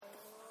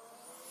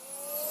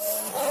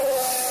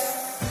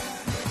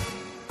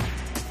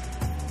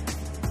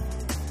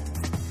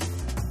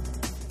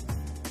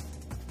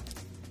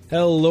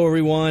Hello,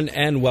 everyone,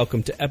 and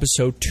welcome to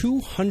episode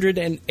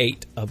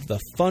 208 of the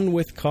Fun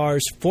with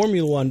Cars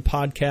Formula One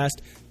podcast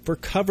for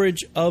coverage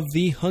of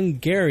the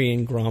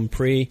Hungarian Grand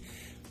Prix.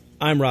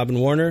 I'm Robin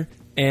Warner,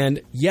 and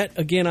yet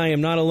again, I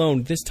am not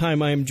alone. This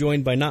time, I am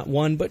joined by not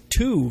one, but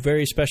two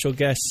very special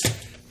guests.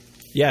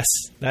 Yes,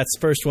 that's the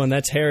first one.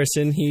 That's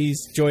Harrison.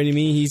 He's joining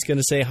me. He's going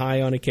to say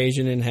hi on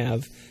occasion and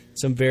have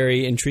some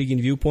very intriguing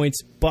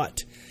viewpoints.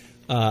 But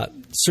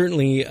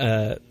certainly,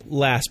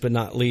 last but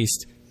not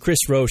least, Chris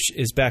Roche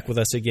is back with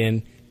us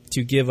again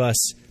to give us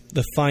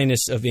the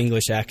finest of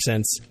English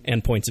accents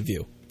and points of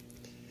view.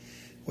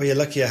 Well, you're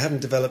lucky I haven't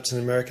developed an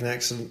American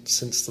accent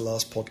since the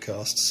last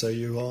podcast, so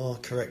you are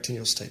correct in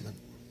your statement.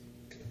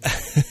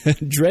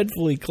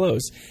 Dreadfully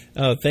close.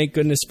 Oh, thank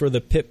goodness for the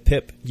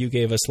pip you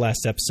gave us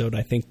last episode.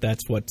 I think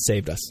that's what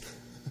saved us.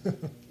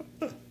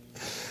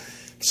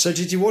 So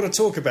did you want to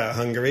talk about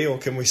Hungary, or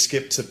can we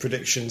skip to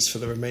predictions for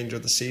the remainder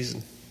of the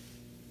season?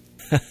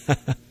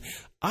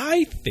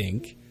 I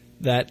think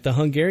that the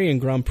Hungarian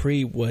Grand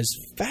Prix was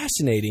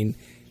fascinating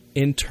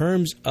in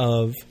terms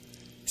of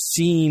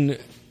seeing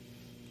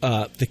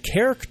the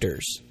character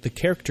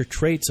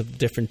traits of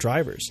different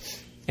drivers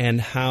and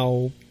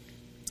how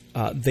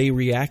they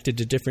reacted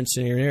to different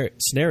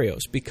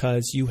scenarios,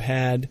 because you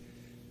had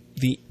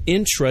the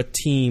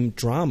intra-team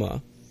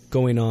drama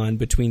going on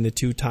between the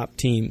two top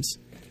teams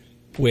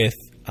with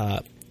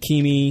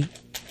Kimi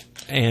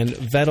and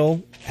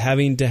Vettel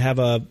having to have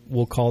a,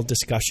 we'll call,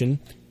 discussion,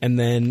 and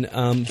then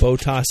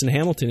Bottas and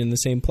Hamilton in the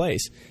same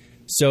place.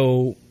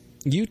 So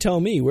you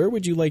tell me, where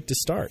would you like to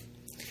start?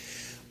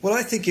 Well,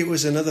 I think it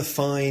was another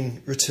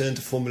fine return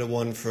to Formula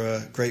One for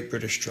a great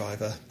British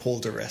driver, Paul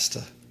di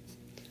Resta.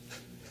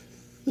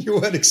 You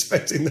weren't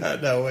expecting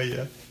that now, were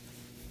you?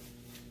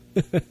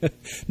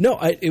 No,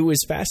 it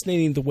was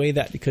fascinating the way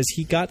that, because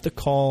he got the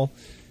call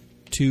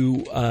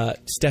to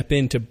step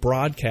in to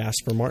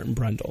broadcast for Martin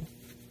Brundle.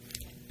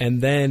 And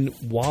then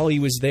while he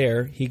was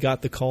there, he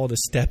got the call to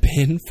step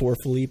in for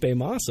Felipe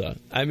Massa.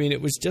 I mean,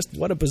 it was just,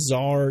 what a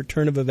bizarre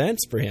turn of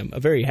events for him. A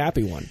very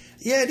happy one.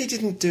 Yeah, and he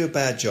didn't do a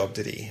bad job,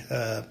 did he?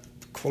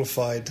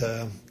 Qualified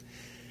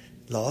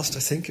last, I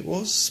think it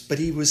was. But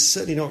he was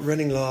certainly not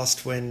running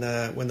last when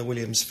the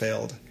Williams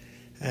failed.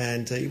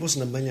 And he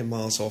wasn't a million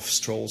miles off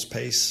Stroll's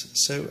pace.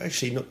 So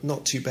actually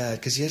not too bad,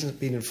 because he hasn't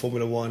been in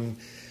Formula One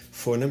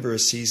for a number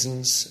of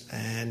seasons.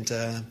 And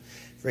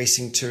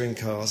racing touring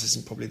cars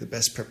isn't probably the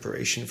best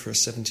preparation for a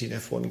 17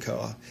 F1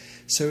 car.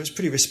 So it's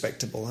pretty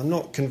respectable. I'm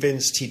not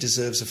convinced he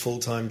deserves a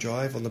full-time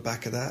drive on the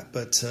back of that,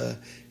 but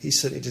he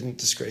certainly didn't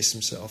disgrace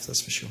himself,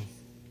 that's for sure.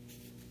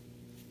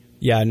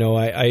 Yeah, no,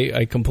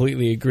 I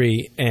completely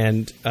agree.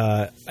 And,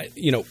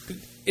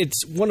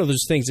 it's one of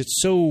those things,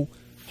 it's so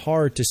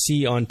hard to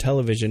see on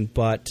television,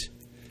 but,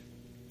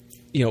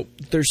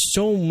 there's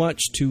so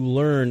much to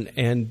learn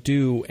and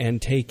do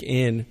and take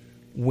in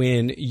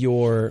when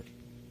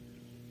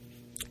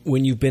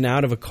you've been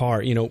out of a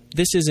car.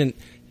 This isn't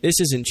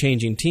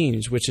changing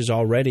teams, which is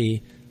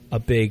already a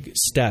big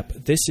step.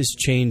 This is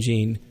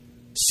changing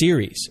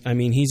series. I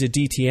mean, he's a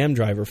DTM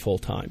driver full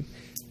time,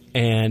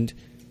 and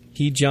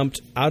he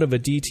jumped out of a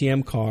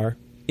DTM car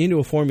into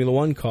a Formula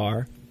One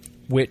car,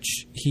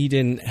 which he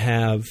didn't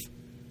have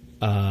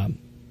a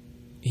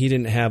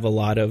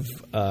lot of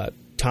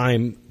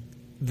time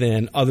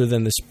other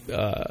than the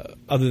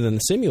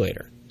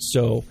simulator.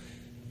 So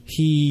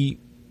he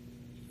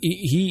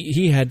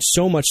had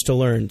so much to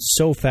learn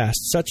so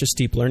fast, such a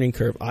steep learning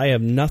curve. I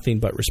have nothing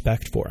but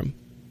respect for him.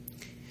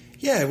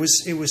 Yeah, it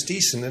was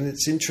decent, and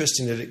it's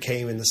interesting that it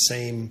came in the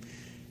same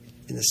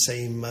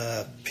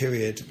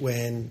period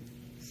when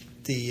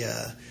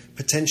the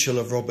potential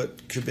of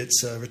Robert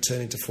Kubica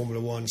returning to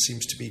Formula One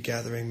seems to be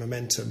gathering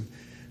momentum.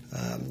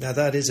 Now,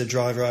 that is a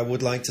driver I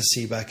would like to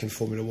see back in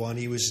Formula One.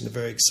 He was a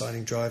very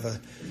exciting driver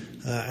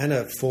and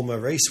a former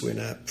race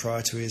winner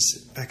prior to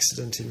his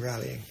accident in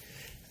rallying.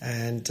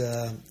 And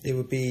it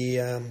would be,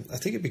 I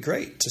think it'd be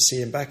great to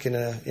see him back in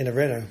a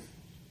Renault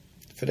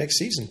for next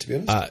season, to be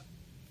honest.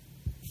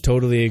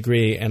 Totally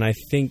agree. And I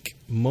think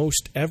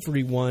most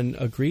everyone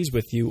agrees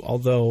with you,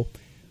 although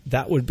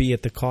that would be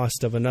at the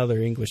cost of another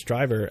English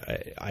driver.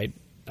 I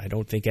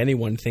don't think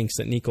anyone thinks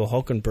that Nico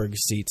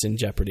Hülkenberg's seat's in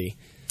jeopardy.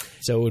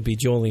 So it would be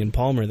Jolyon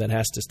Palmer that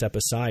has to step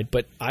aside.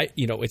 But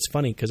it's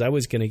funny, because I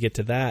was going to get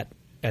to that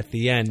at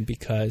the end,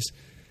 because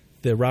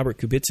the Robert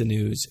Kubica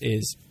news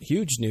is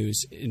huge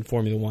news in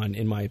Formula One,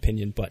 in my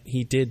opinion, but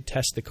he did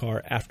test the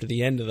car after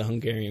the end of the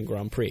Hungarian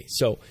Grand Prix.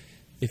 So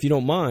if you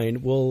don't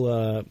mind,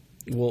 we'll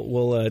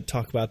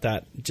talk about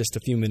that just a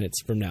few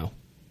minutes from now.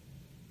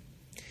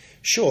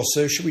 Sure.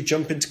 So should we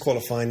jump into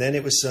qualifying then?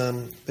 It was a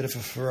bit of a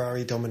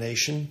Ferrari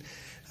domination.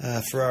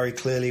 Ferrari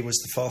clearly was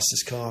the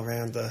fastest car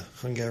around the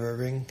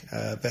Hungaroring.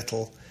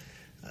 Vettel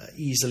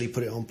easily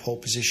put it on pole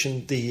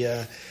position.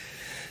 The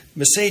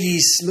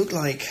Mercedes looked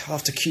like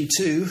after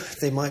Q2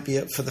 they might be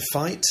up for the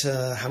fight.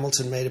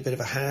 Hamilton made a bit of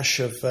a hash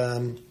of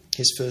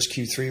his first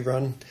Q3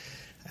 run,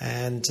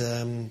 and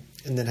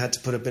then had to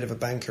put a bit of a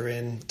banker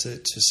in to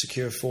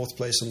secure fourth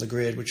place on the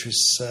grid, which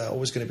was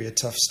always going to be a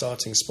tough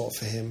starting spot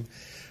for him.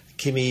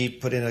 Kimi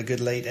put in a good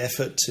late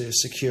effort to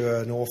secure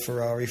an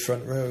all-Ferrari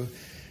front row.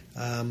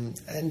 And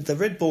the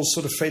Red Bulls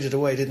sort of faded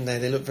away, didn't they?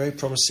 They looked very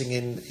promising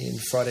in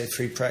Friday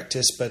free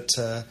practice, but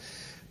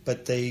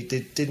they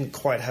didn't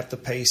quite have the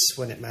pace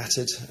when it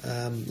mattered,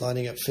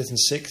 lining up 5th and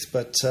 6th,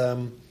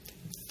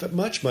 but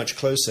much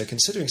closer,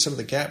 considering some of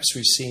the gaps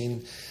we've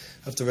seen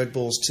of the Red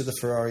Bulls to the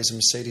Ferraris and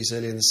Mercedes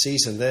early in the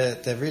season.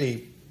 They're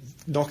really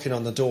knocking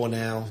on the door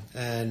now,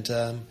 and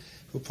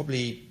will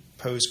probably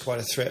pose quite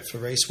a threat for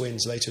race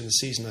wins later in the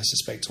season, I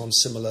suspect, on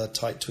similar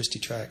tight, twisty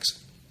tracks.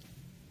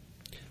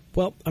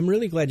 Well, I'm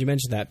really glad you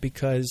mentioned that,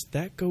 because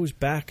that goes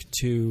back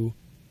to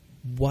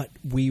what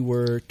we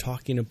were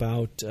talking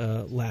about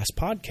last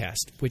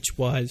podcast, which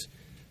was,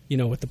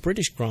 at the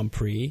British Grand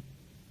Prix,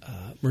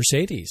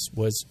 Mercedes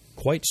was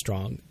quite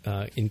strong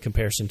in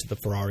comparison to the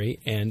Ferrari,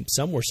 and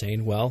some were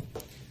saying, well,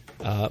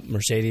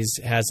 Mercedes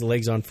has the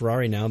legs on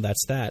Ferrari now,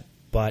 that's that.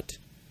 But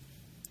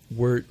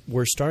we're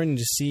starting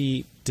to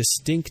see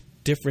distinct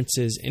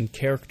differences in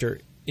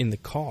character in the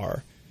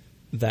car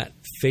that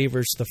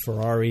favors the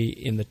Ferrari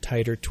in the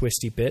tighter,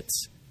 twisty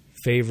bits,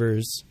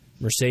 favors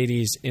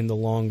Mercedes in the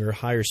longer,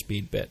 higher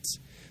speed bits.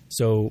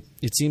 So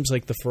it seems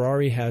like the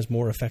Ferrari has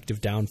more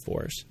effective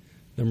downforce.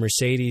 The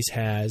Mercedes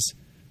has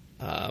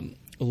a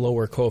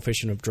lower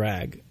coefficient of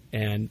drag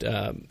and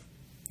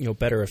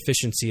better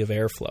efficiency of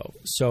airflow.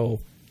 So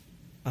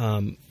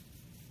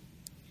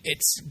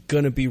it's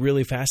going to be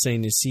really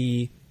fascinating to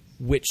see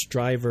which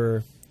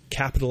driver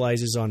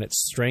capitalizes on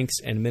its strengths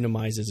and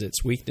minimizes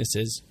its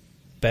weaknesses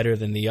better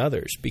than the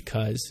others,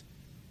 because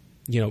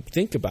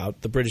think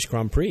about the British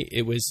Grand Prix.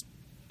 It was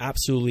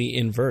absolutely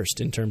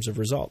inversed in terms of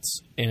results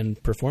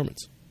and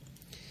performance.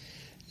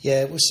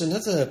 Yeah, it was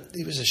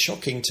a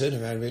shocking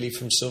turnaround really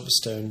from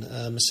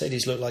Silverstone.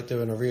 Mercedes looked like they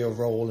were on a real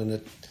roll and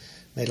had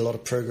made a lot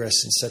of progress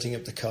in setting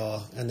up the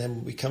car, and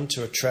then we come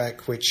to a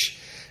track which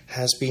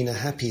has been a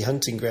happy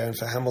hunting ground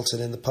for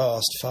Hamilton in the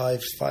past.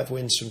 Five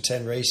wins from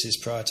 10 races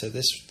prior to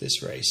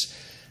this race,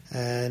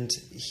 and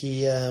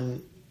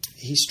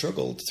he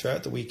struggled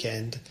throughout the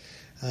weekend.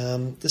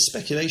 The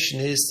speculation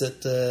is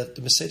that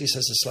the Mercedes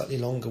has a slightly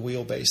longer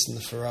wheelbase than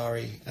the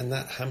Ferrari, and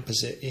that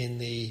hampers it in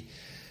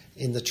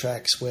the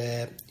tracks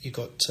where you've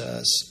got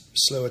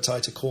slower,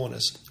 tighter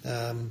corners,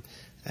 and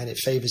it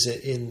favours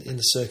it in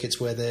the circuits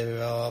where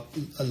there are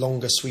a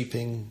longer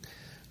sweeping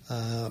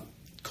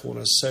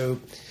corners. So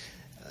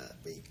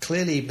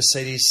clearly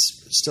Mercedes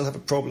still have a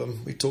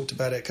problem. We talked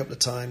about it a couple of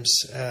times.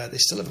 They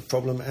still have a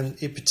problem, and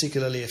it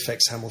particularly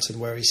affects Hamilton,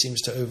 where he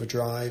seems to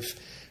overdrive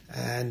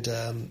and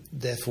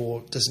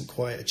therefore doesn't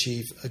quite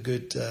achieve as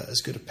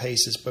good a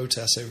pace as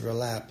Bottas over a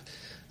lap.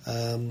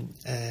 And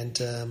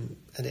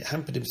it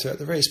hampered him throughout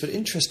the race. But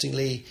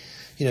interestingly,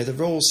 the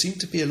roles seem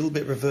to be a little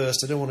bit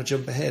reversed. I don't want to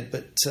jump ahead,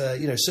 but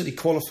certainly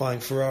qualifying,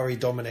 Ferrari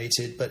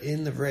dominated, but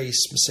in the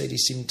race,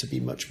 Mercedes seemed to be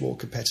much more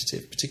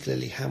competitive,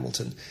 particularly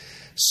Hamilton.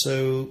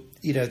 So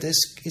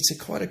it's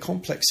quite a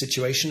complex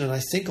situation, and I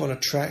think on a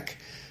track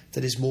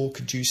that is more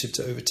conducive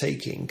to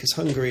overtaking, because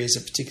Hungary is a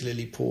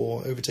particularly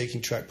poor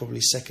overtaking track,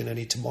 probably second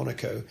only to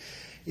Monaco.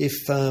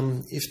 If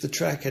the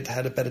track had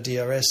had a better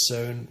DRS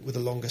zone with a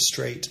longer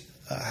straight,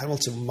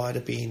 Hamilton might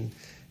have been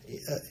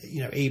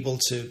able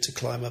to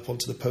climb up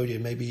onto the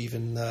podium, maybe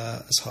even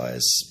as high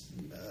as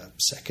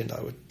second, I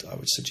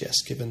would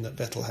suggest, given that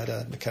Vettel had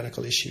a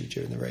mechanical issue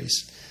during the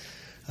race.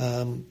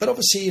 But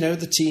obviously,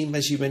 the team,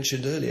 as you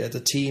mentioned earlier,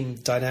 the team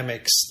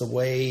dynamics, the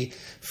way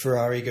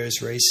Ferrari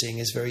goes racing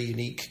is very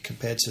unique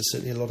compared to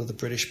certainly a lot of the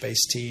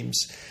British-based teams.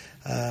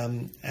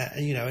 And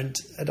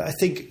I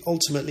think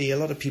ultimately a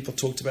lot of people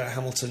talked about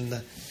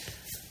Hamilton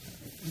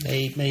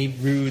may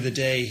rue the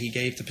day he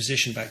gave the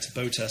position back to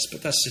Bottas,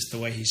 but that's just the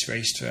way he's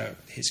raced throughout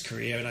his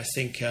career. And I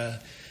think, a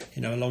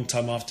long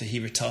time after he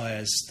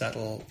retires,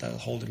 that'll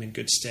hold him in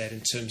good stead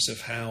in terms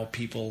of how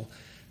people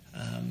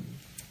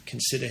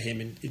consider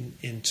him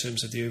in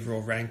terms of the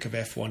overall rank of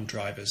F1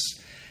 drivers.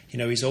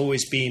 He's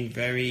always been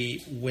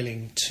very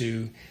willing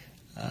to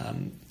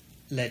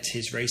let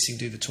his racing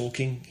do the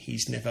talking.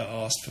 He's never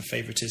asked for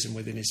favouritism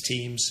within his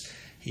teams.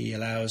 He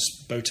allows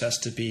Bottas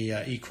to be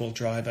equal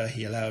driver.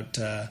 He allowed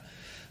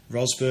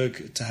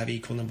Rosberg to have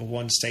equal number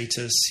one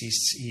status.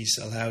 He's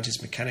allowed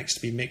his mechanics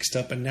to be mixed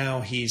up, and now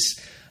he's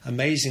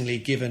amazingly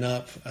given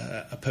up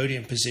a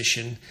podium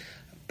position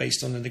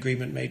based on an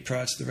agreement made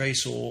prior to the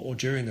race or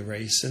during the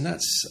race. And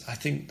that's, I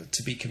think,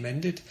 to be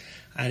commended.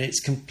 And it's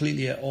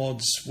completely at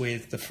odds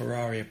with the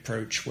Ferrari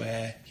approach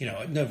where,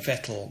 no,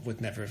 Vettel would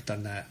never have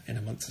done that in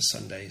a month of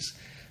Sundays.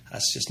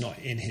 That's just not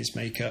in his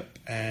makeup.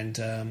 And,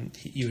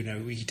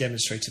 he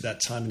demonstrated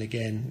that time and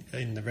again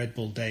in the Red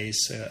Bull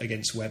days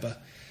against Webber.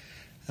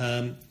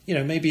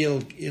 Maybe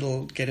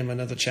it'll get him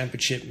another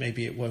championship,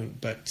 maybe it won't.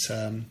 But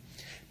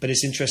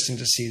it's interesting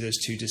to see those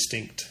two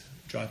distinct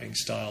driving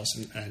styles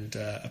and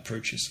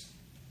approaches.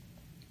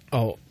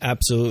 Oh,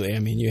 absolutely. I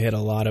mean, you hit a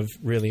lot of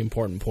really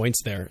important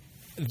points there.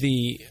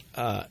 The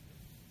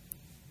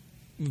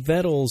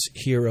Vettel's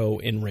hero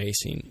in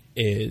racing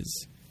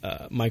is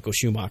Michael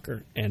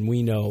Schumacher, and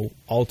we know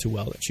all too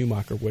well that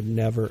Schumacher would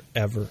never,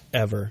 ever,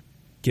 ever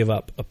give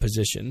up a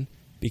position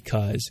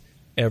because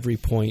every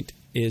point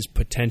is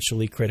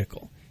potentially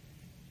critical.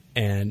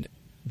 And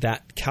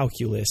that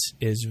calculus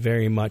is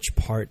very much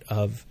part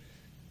of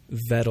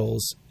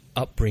Vettel's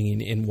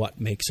upbringing in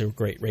what makes a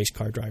great race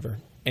car driver.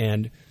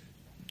 And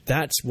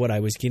that's what I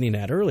was getting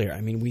at earlier.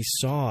 I mean, we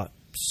saw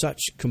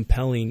such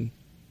compelling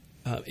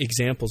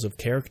examples of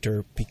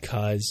character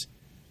because,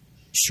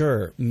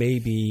 sure,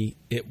 maybe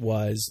it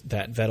was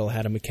that Vettel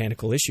had a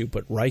mechanical issue,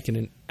 but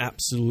Raikkonen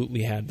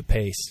absolutely had the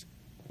pace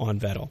on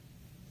Vettel.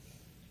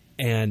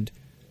 And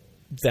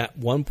at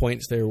one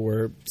point there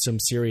were some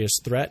serious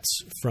threats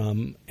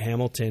from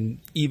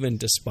Hamilton, even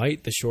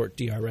despite the short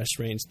DRS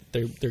range.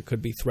 There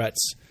could be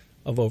threats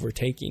of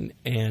overtaking,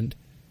 and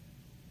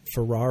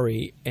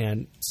Ferrari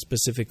and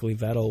specifically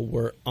Vettel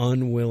were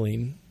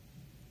unwilling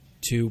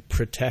to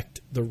protect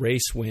the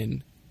race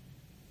win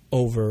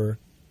over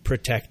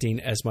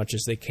protecting as much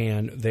as they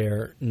can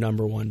their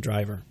number one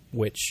driver,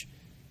 which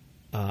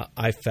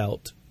I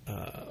felt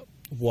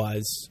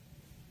was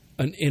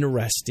an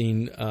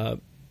interesting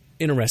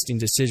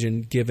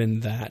decision, given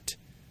that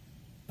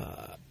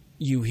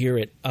you hear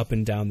it up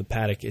and down the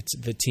paddock. It's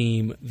the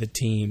team, the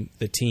team,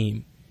 the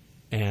team.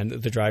 And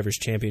the Drivers'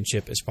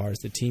 Championship, as far as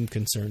the team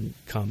concerned,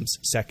 comes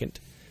second.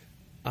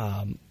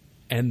 And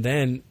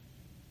then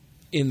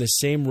in the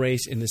same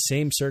race, in the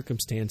same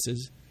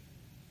circumstances,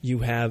 you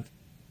have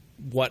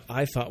what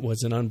I thought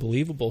was an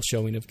unbelievable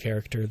showing of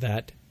character,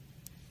 that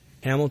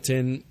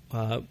Hamilton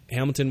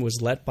was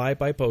let by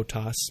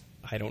Bottas,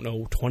 I don't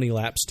know, 20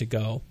 laps to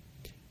go,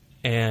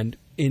 and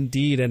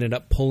indeed ended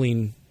up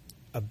pulling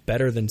a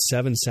better than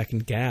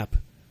 7-second gap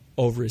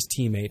over his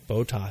teammate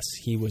Bottas.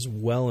 He was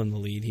well in the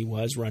lead. He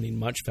was running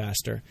much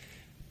faster,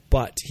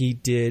 but he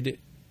did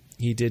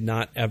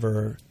not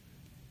ever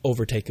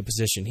overtake a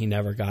position. He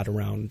never got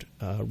around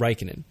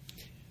Raikkonen.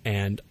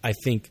 And I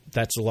think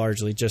that's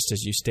largely, just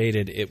as you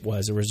stated, it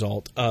was a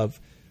result of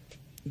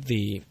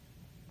the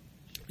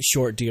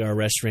short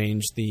DRS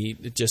range, the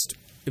just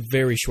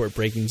very short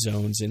braking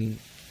zones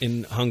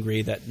in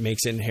Hungary that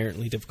makes it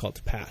inherently difficult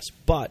to pass.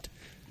 But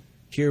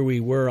here we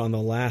were on the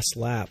last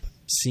lap,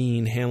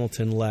 seeing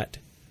Hamilton let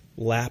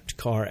lapped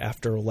car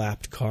after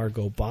lapped car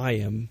go by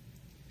him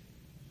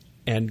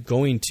and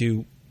going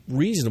to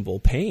reasonable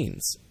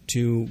pains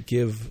to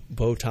give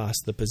Bottas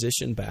the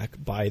position back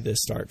by the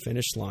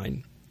start-finish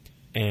line.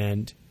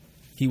 And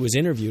he was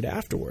interviewed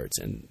afterwards,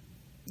 and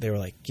they were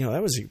like,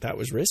 that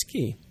was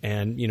risky.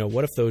 And,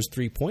 what if those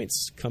 3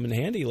 points come in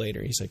handy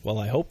later? He's like, well,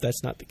 I hope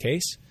that's not the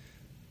case,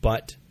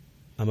 but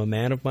I'm a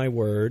man of my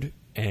word,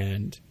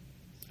 and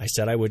I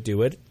said I would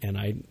do it, and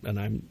I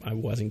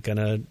wasn't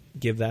gonna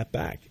give that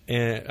back,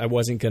 and I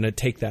wasn't gonna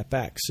take that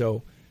back.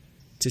 So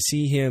to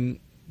see him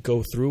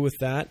go through with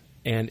that,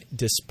 and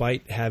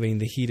despite having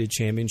the heated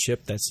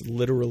championship that's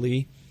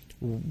literally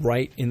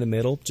right in the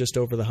middle, just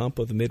over the hump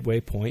of the midway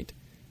point,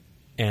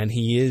 and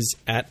he is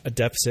at a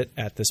deficit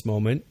at this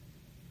moment,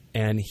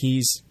 and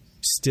he's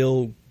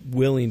still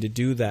willing to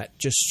do that,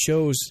 just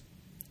shows.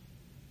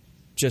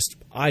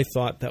 I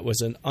thought that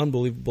was an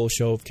unbelievable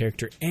show of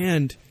character,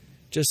 and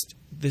just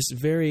this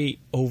very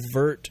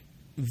overt,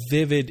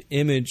 vivid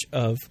image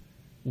of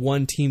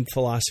one team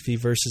philosophy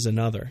versus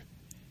another.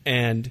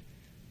 And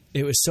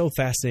it was so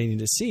fascinating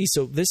to see.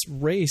 So this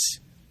race,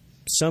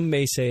 some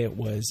may say it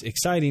was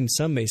exciting,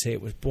 some may say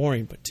it was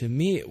boring, but to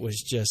me it was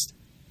just,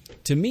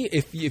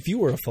 if you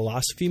were a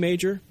philosophy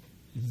major,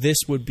 this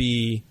would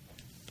be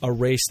a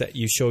race that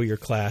you show your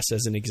class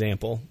as an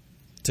example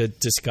to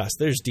discuss.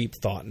 There's deep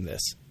thought in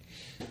this.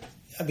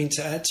 I mean,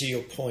 to add to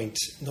your point,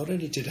 not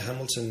only did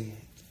Hamilton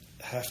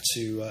have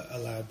to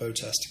allow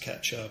Bottas to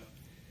catch up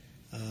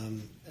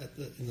in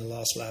the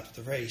last lap of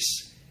the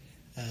race,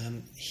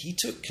 he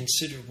took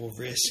considerable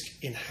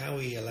risk in how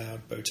he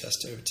allowed Bottas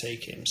to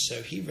overtake him.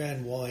 So he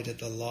ran wide at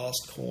the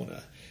last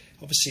corner.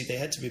 Obviously, they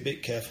had to be a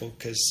bit careful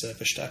because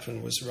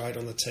Verstappen was right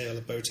on the tail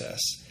of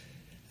Bottas.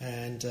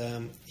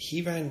 And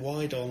he ran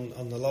wide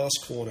on the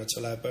last corner to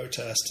allow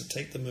Bottas to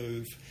take the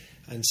move,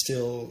 and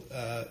still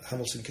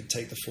Hamilton could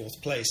take the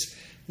fourth place.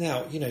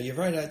 Now, you're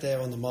right out there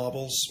on the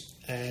marbles,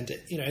 and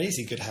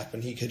anything could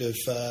happen. He could have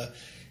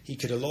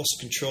lost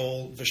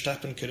control.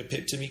 Verstappen could have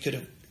pipped him. He could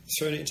have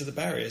thrown it into the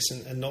barriers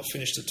and not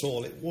finished at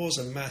all. It was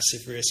a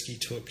massive risk he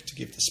took to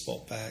give the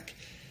spot back,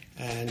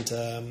 and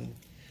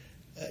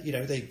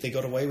they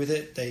got away with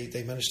it.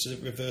 They managed to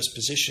reverse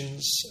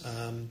positions,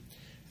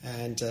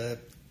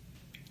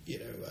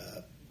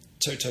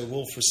 Toto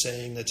Wolff was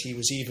saying that he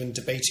was even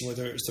debating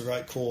whether it was the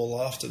right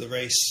call after the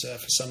race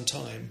for some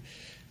time.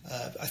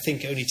 I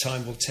think only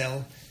time will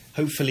tell.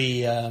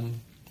 Hopefully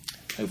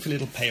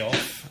it'll pay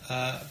off.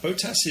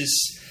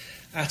 Bottas's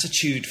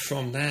attitude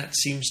from that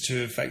seems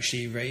to have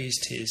actually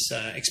raised his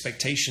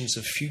expectations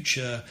of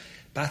future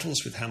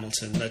battles with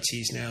Hamilton, that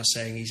he's now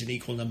saying he's an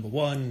equal number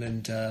one,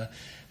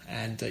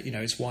 and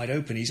it's wide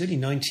open. He's only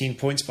 19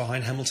 points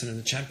behind Hamilton in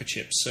the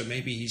championship, so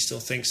maybe he still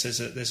thinks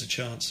there's a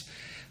chance.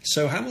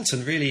 So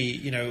Hamilton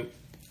really,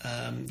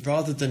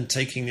 rather than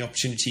taking the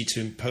opportunity to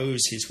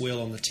impose his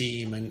will on the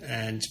team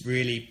and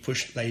really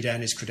lay down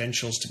his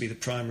credentials to be the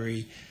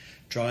primary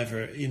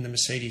driver in the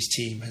Mercedes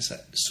team has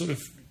sort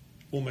of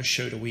almost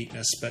showed a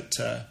weakness. But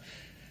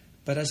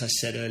as I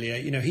said earlier,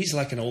 he's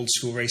like an old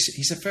school racer.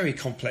 He's a very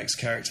complex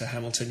character,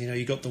 Hamilton.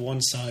 You got the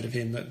one side of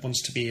him that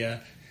wants to be a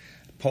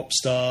pop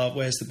star,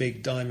 wears the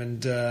big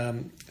diamond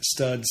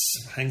studs,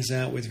 hangs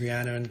out with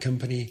Rihanna and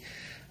company,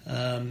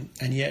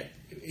 and yet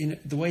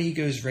the way he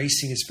goes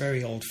racing is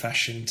very old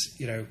fashioned.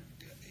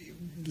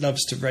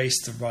 Loves to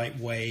race the right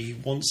way,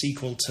 wants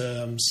equal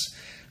terms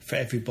for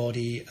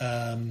everybody,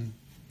 and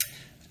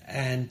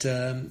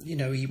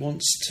he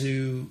wants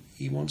to.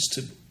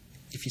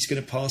 If he's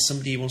going to pass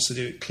somebody, he wants to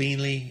do it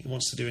cleanly. He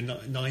wants to do a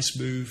nice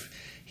move.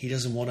 He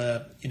doesn't want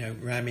to,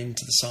 ram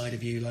into the side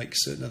of you like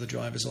certain other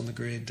drivers on the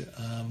grid.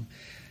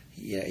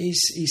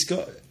 He's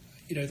got,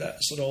 that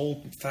sort of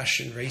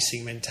old-fashioned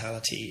racing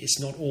mentality.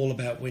 It's not all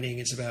about winning.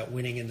 It's about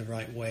winning in the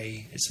right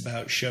way. It's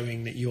about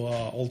showing that you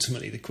are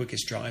ultimately the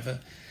quickest driver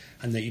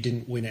and that you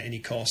didn't win at any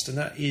cost. And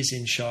that is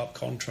in sharp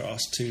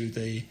contrast to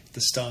the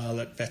style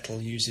that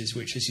Vettel uses,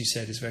 which, as you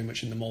said, is very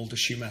much in the mold of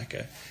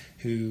Schumacher,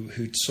 who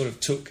sort of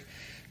took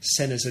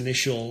Senna's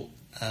initial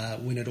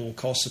win at all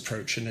costs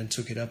approach and then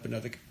took it up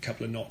another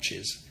couple of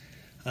notches.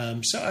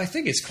 So I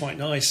think it's quite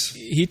nice.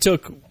 He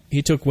took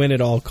win at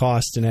all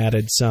costs and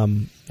added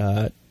some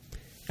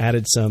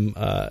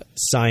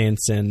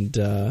science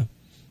and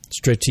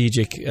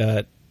strategic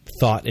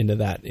thought into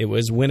that. It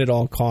was win at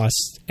all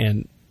costs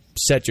and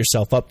set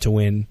yourself up to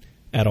win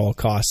at all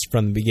costs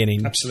from the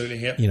beginning. Absolutely,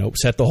 yeah.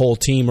 Set the whole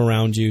team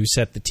around you,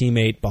 set the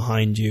teammate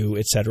behind you,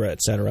 et cetera,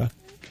 et cetera.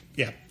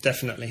 Yeah,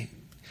 definitely.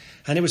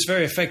 And it was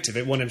very effective.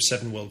 It won him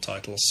 7 world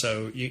titles.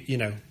 So,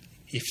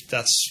 if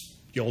that's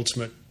your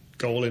ultimate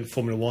goal in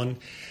Formula One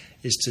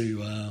is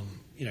to,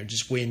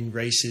 just win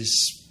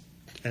races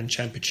and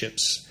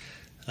championships,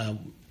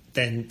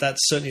 then that's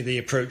certainly the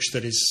approach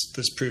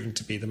that's proven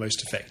to be the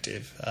most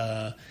effective.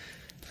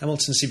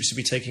 Hamilton seems to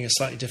be taking a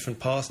slightly different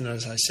path. And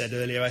as I said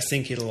earlier, I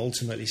think it'll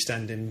ultimately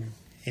stand in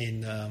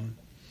a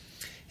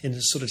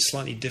sort of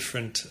slightly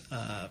different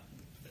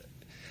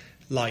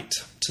light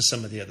to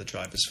some of the other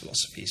drivers'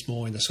 philosophies,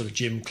 more in the sort of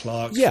Jim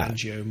Clark,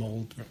 Fangio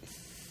mold.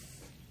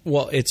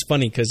 Well, it's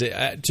funny because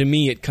to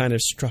me it kind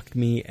of struck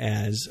me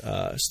as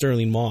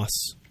Sterling Moss,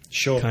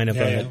 kind of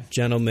a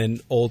gentleman,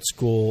 old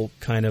school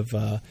kind of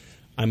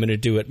I'm going to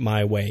do it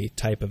my way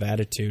type of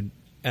attitude.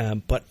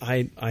 But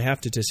I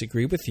have to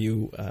disagree with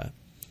you.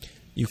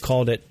 You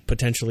called it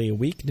potentially a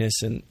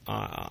weakness, and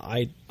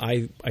I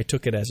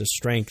took it as a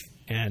strength,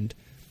 and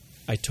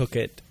I took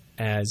it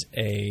as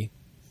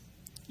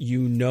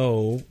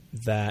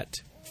that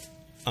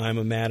I'm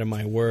a man of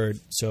my word,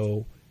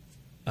 so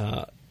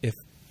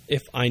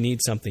if I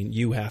need something,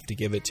 you have to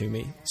give it to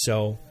me.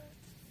 So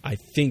I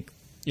think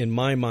in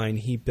my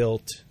mind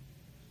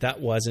that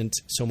wasn't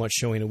so much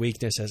showing a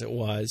weakness as it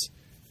was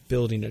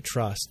building a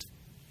trust.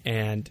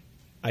 And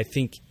I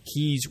think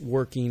he's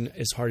working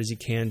as hard as he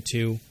can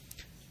to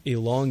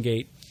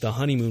elongate the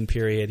honeymoon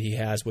period he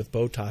has with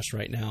Bottas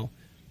right now.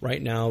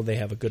 Right now they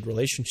have a good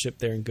relationship.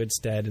 They're in good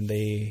stead, and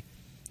they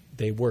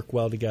work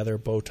well together.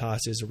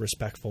 Bottas is a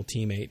respectful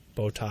teammate.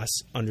 Bottas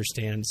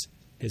understands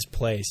his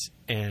place,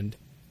 and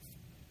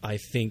I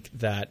think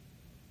that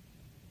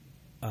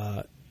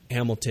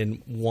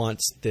Hamilton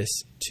wants this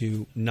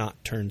to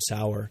not turn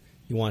sour.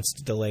 He wants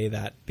to delay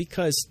that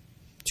because,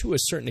 to a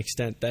certain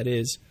extent, that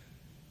is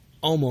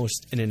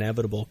almost an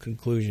inevitable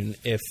conclusion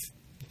if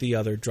the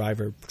other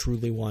driver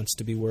truly wants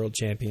to be world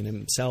champion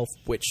himself,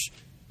 which,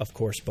 of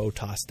course,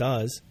 Bottas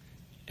does.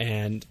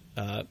 And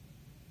I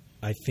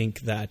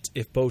think that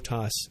if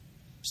Bottas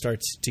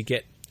starts to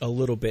get a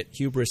little bit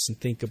hubris and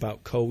think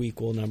about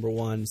co-equal number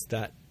ones,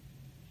 that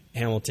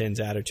Hamilton's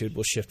attitude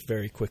will shift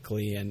very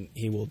quickly and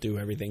he will do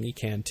everything he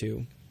can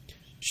to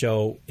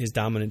show his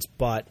dominance.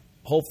 But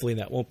hopefully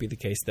that won't be the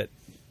case, that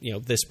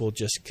this will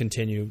just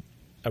continue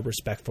a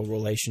respectful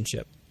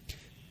relationship.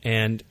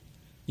 And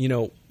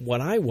what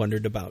I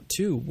wondered about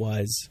too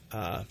was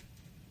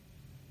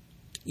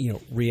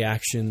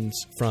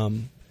reactions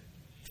from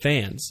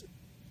fans.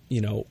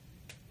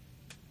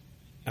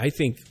 I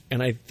think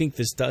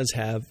this does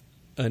have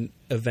an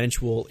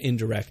eventual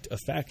indirect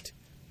effect.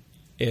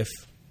 If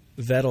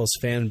Vettel's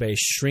fan base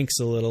shrinks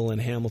a little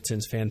and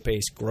Hamilton's fan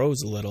base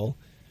grows a little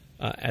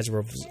as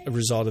a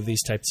result of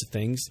these types of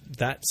things,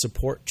 that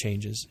support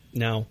changes.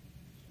 Now,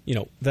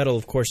 Vettel,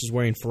 of course, is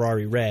wearing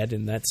Ferrari red,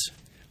 and that's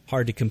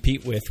hard to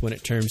compete with when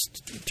it terms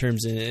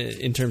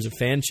in terms of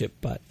fanship.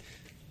 But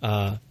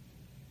I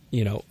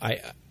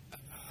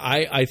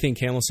think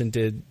Hamilton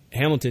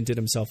did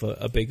himself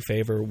a big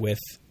favor with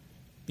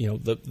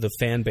the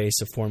fan base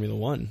of Formula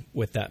One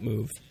with that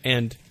move.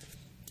 And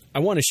I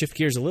want to shift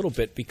gears a little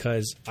bit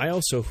because I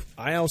also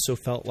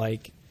felt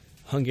like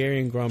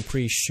Hungarian Grand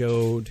Prix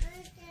showed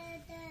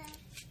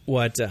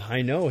what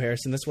I know,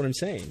 Harrison. That's what I'm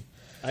saying.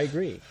 I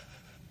agree.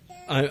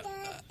 That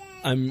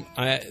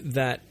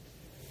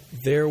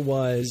there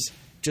was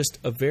just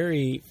a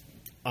very,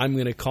 I'm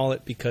going to call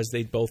it because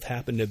they both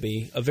happen to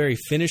be, a very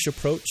Finnish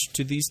approach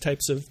to these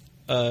types of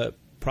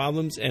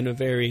problems, and a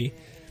very,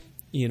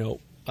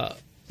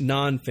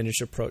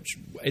 non-finish approach.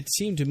 It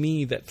seemed to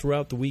me that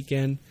throughout the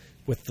weekend,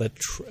 with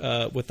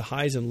the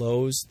highs and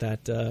lows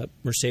that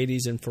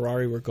Mercedes and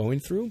Ferrari were going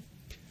through,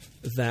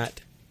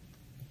 that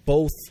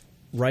both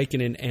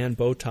Raikkonen and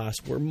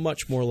Bottas were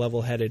much more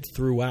level-headed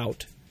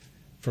throughout,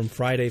 from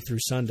Friday through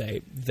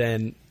Sunday,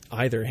 than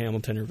either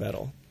Hamilton or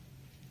Vettel.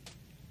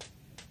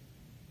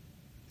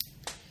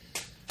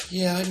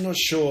 Yeah, I'm not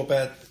sure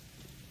about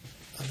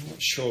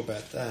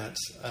that.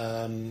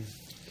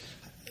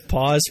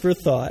 Pause for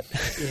thought.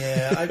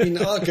 Yeah, I mean,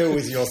 I'll go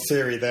with your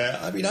theory there.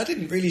 I mean, I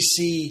didn't really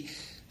see,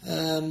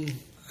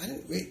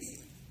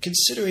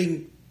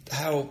 considering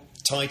how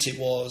tight it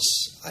was,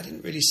 I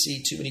didn't really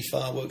see too many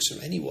fireworks from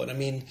anyone. I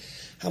mean,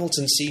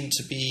 Hamilton seemed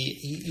to be,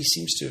 he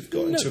seems to have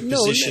got into a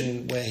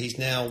position where he's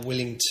now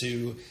willing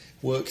to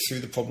work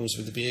through the problems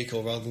with the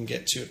vehicle rather than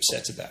get too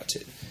upset about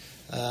it.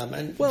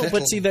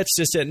 But see, that's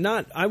just it.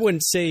 I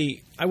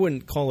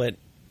wouldn't call it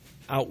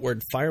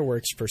outward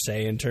fireworks per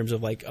se in terms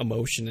of like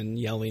emotion and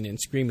yelling and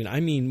screaming.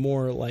 I mean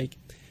more like,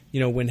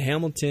 when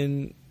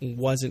Hamilton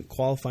wasn't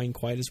qualifying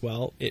quite as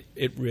well,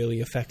 it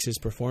really affects his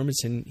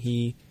performance, and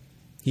he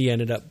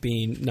ended up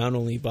being not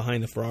only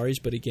behind the Ferraris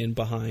but again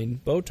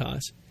behind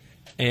Bottas.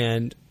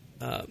 And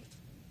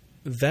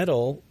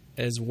Vettel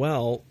as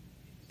well,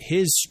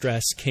 his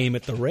stress came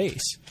at the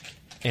race,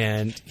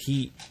 and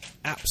he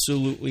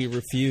absolutely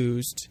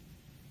refused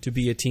to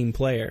be a team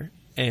player.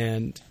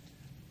 And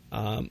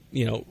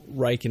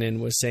Raikkonen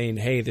was saying,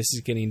 "Hey, this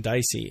is getting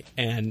dicey,"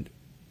 and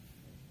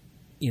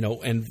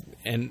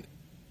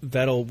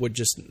Vettel would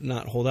just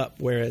not hold up.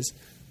 Whereas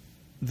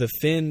the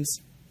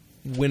Finns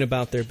went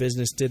about their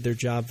business, did their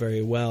job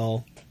very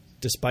well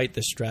despite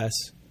the stress.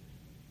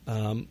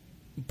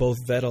 Both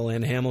Vettel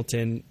and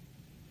Hamilton,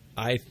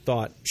 I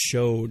thought,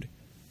 showed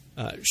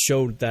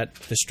that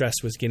the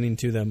stress was getting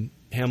to them.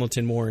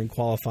 Hamilton more in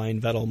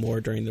qualifying, Vettel more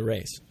during the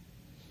race.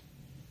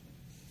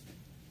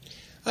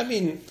 I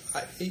mean,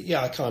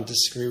 I can't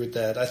disagree with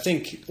that. I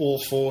think all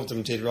four of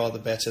them did rather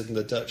better than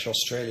the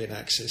Dutch-Australian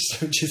axis,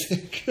 don't you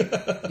think?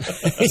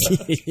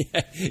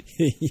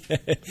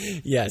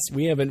 Yes,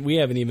 we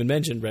haven't even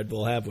mentioned Red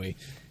Bull, have we?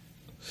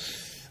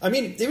 I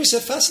mean, it was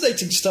a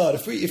fascinating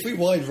start. If we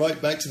wind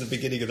right back to the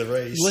beginning of the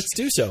race, let's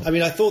do so. I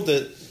mean, I thought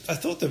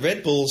the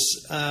Red Bulls,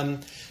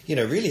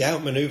 really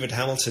outmaneuvered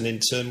Hamilton in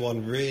turn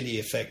one really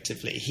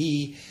effectively.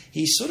 He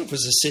sort of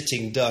was a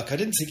sitting duck. I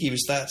didn't think he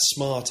was that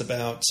smart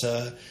about.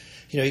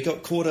 He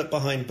got caught up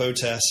behind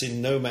Bottas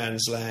in no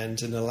man's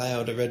land and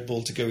allowed a Red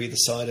Bull to go either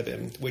side of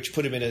him, which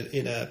put him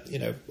in a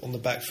on the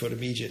back foot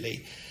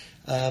immediately.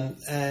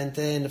 And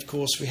then, of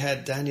course, we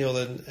had Daniel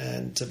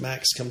and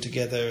Max come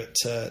together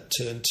at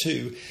turn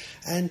two.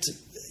 And,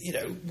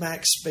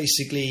 Max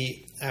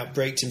basically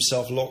outbraked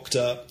himself, locked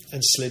up,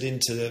 and slid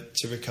into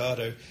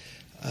Ricciardo,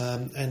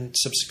 and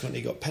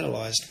subsequently got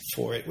penalised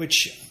for it,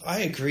 which I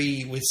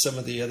agree with some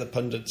of the other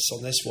pundits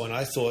on this one.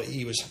 I thought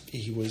he was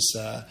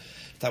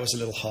that was a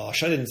little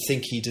harsh. I didn't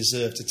think he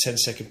deserved a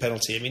 10-second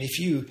penalty. I mean, if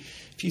you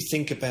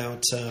think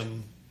about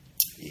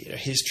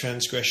his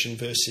transgression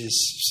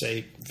versus,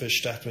 say,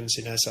 Verstappen's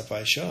in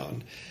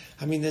Azerbaijan,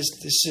 I mean, there's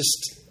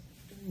just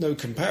no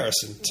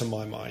comparison to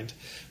my mind.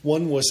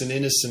 One was an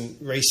innocent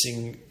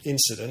racing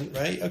incident,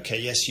 right? Okay,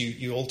 yes,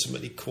 you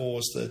ultimately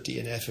caused the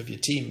DNF of your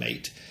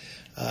teammate,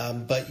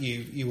 but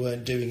you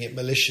weren't doing it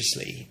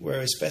maliciously,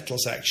 whereas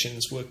Vettel's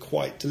actions were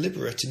quite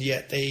deliberate, and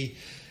yet they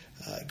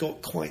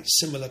got quite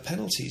similar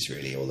penalties,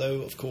 really,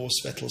 although, of course,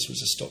 Vettel's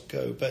was a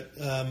stop-go, but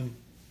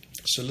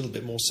so a little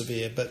bit more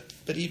severe. But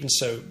even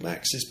so,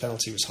 Max's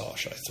penalty was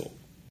harsh, I thought.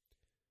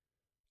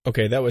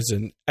 Okay, that was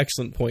an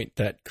excellent point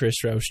that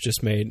Chris Roush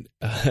just made.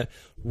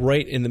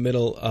 Right in the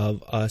middle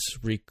of us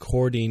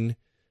recording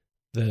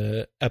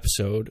the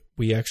episode,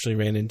 we actually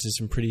ran into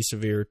some pretty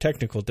severe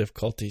technical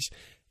difficulties,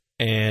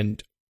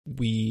 and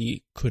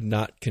we could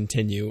not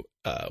continue.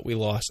 We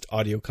lost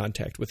audio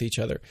contact with each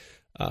other.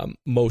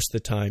 Most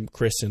of the time,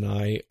 Chris and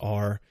I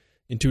are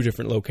in two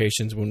different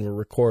locations when we're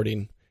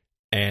recording,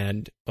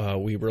 and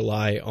we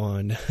rely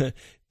on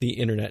the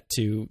internet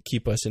to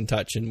keep us in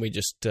touch, and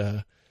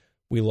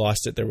we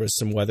lost it. There was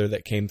some weather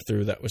that came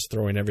through that was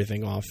throwing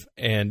everything off.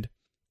 And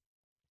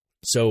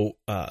so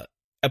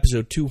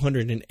episode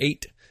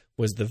 208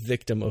 was the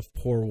victim of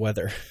poor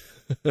weather.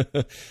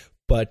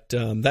 But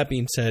that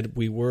being said,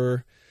 we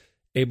were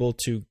able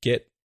to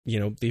get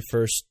the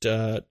first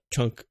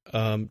chunk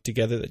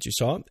together that you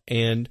saw,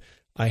 and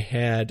I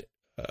had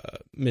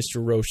Mr.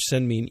 Roche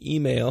send me an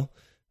email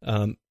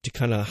to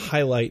kind of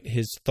highlight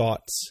his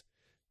thoughts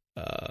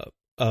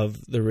of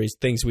the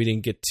things we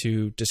didn't get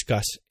to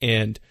discuss,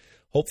 and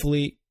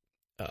hopefully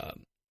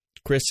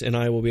Chris and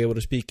I will be able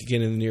to speak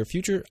again in the near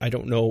future. I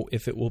don't know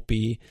if it will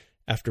be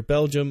after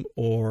Belgium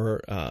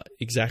or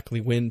exactly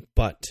when,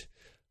 but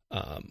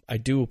I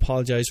do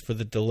apologize for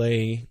the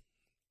delay.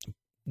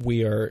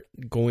 We are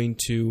going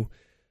to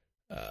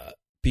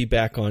be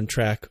back on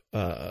track,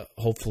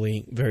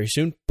 hopefully very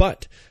soon.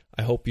 But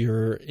I hope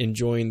you're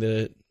enjoying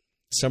the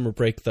summer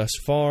break thus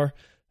far.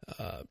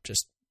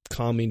 Just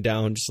calming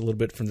down just a little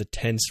bit from the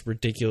tense,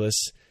 ridiculous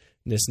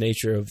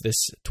nature of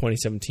this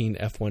 2017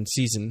 F1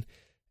 season.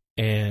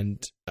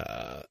 And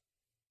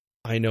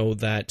I know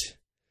that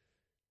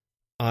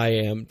I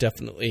am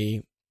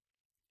definitely,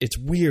 it's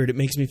weird, it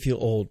makes me feel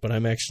old, but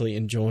I'm actually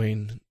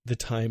enjoying the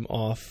time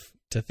off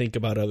to think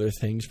about other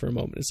things for a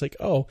moment. It's like,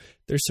 oh,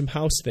 there's some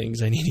house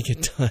things I need to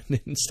get done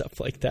and stuff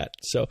like that.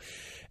 So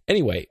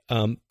anyway,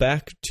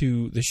 back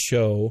to the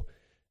show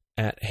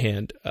at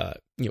hand.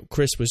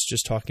 Chris was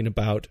just talking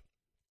about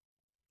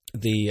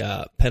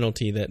the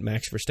penalty that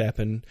Max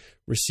Verstappen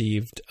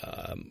received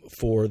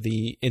for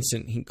the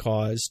incident he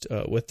caused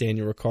with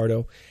Daniel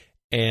Ricciardo.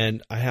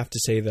 And I have to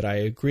say that I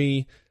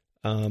agree,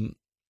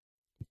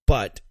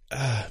 but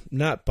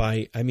not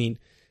by, I mean,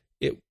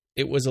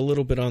 it was a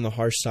little bit on the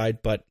harsh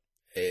side, but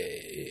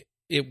it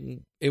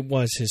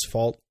was his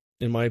fault,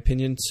 in my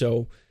opinion.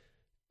 So,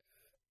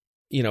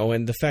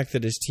 and the fact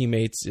that his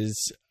teammates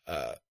is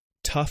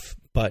tough,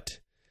 but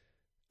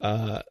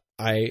I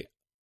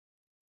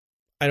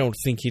don't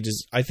think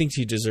I think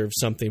he deserves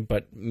something,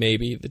 but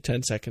maybe the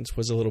 10 seconds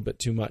was a little bit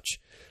too much.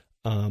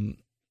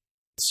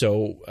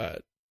 So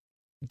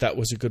that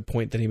was a good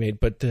point that he made.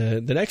 But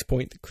the next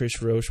point that Chris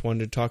Roche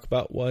wanted to talk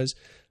about was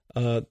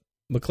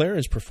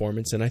McLaren's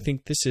performance, and I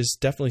think this is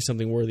definitely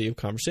something worthy of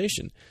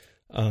conversation.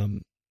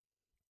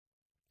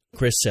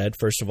 Chris said,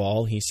 first of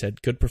all, he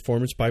said, good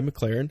performance by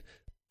McLaren.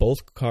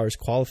 Both cars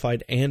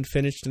qualified and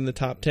finished in the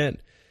top 10.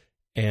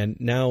 And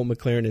now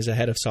McLaren is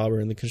ahead of Sauber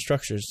in the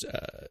Constructors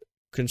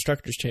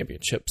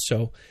Championship.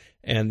 So,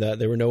 and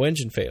there were no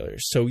engine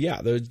failures. So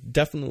yeah, there's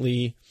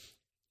definitely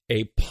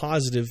a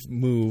positive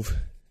move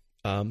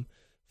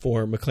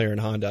for McLaren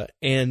Honda.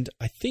 And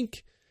I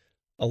think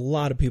a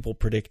lot of people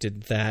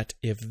predicted that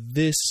if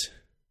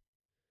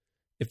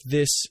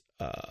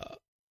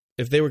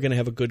they were going to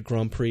have a good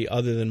Grand Prix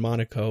other than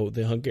Monaco,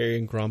 the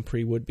Hungarian Grand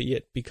Prix would be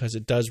it, because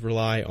it does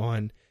rely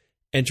on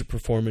engine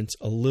performance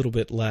a little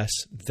bit less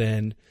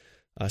than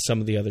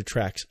some of the other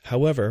tracks.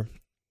 However,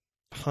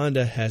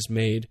 Honda has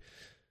made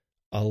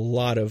a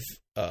lot of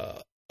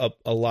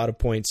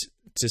points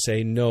to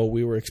say, no,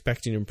 we were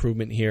expecting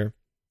improvement here.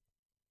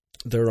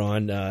 They're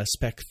on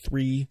Spec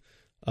 3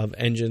 of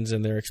engines,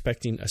 and they're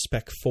expecting a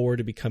Spec 4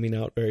 to be coming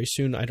out very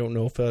soon. I don't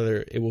know if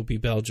it will be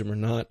Belgium or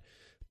not,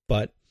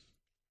 but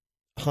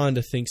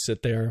Honda thinks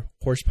that their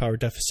horsepower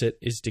deficit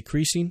is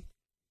decreasing,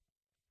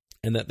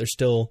 and that they're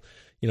still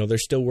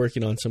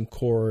working on some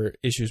core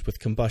issues with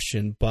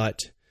combustion, but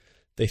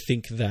they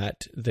think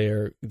that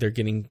they're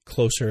getting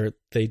closer.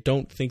 They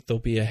don't think they'll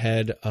be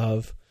ahead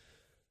of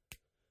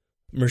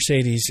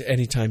Mercedes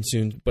anytime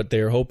soon, but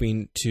they're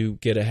hoping to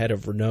get ahead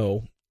of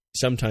Renault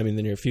sometime in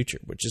the near future,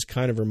 which is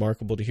kind of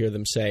remarkable to hear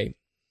them say.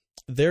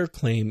 Their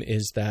claim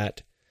is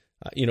that,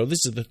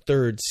 this is the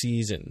third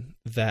season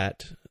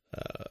that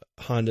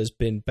Honda's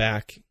been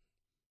back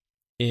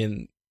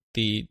in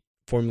the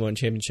Formula One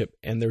Championship,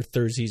 and their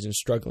third season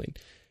struggling.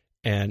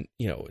 And,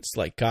 it's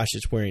like, gosh,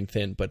 it's wearing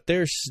thin. But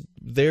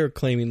they're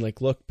claiming,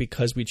 like, look,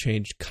 because we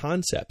changed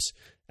concepts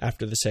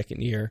after the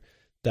second year,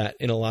 that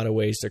in a lot of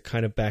ways they're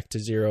kind of back to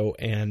zero,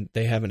 and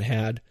they haven't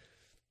had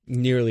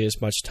nearly as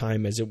much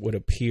time as it would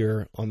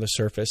appear on the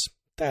surface.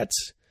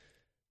 That's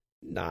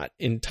not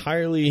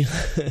entirely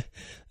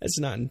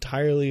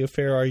a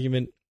fair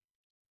argument,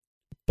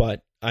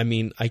 but I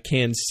mean, I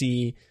can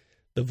see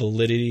the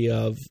validity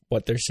of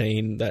what they're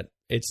saying, that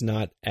it's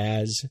not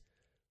as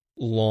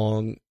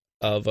long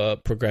of a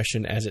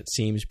progression as it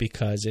seems,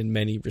 because in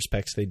many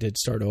respects they did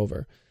start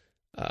over.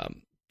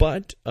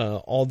 But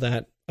all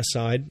that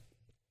aside,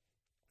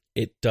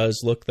 it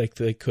does look like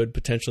they could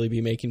potentially be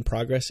making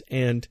progress.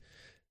 And,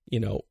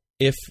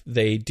 if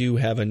they do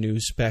have a new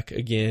spec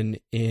again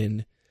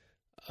in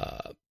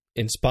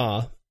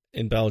Spa,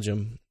 in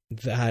Belgium,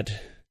 that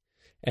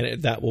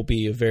will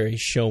be a very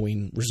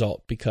showing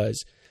result,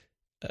 because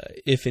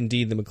if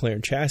indeed the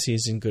McLaren chassis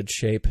is in good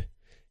shape,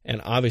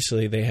 and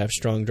obviously they have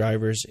strong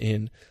drivers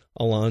in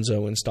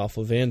Alonso and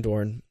Stoffel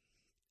Vandoorne,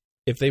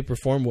 if they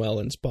perform well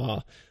in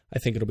Spa, I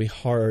think it'll be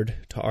hard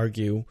to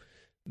argue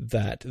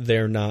that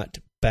they're not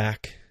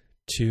back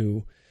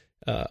to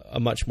a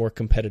much more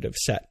competitive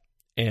set,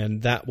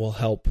 and that will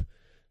help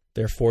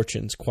their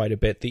fortunes quite a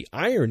bit. The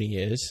irony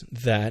is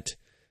that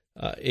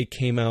it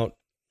came out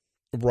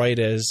right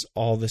as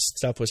all this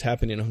stuff was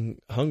happening in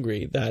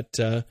Hungary,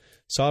 that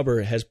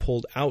Sauber has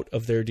pulled out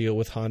of their deal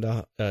with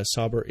Honda.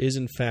 Sauber is,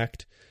 in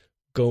fact,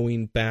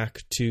 going back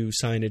to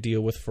sign a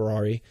deal with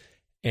Ferrari,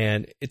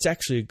 and it's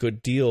actually a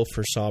good deal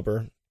for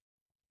Sauber.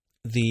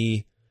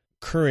 The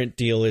current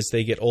deal is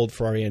they get old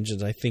Ferrari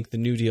engines. I think the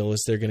new deal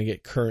is they're going to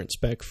get current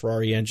spec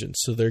Ferrari engines,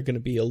 so they're going to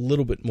be a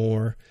little bit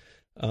more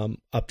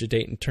up to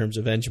date in terms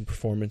of engine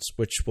performance,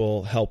 which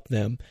will help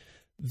them.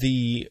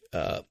 The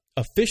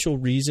official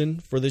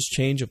reason for this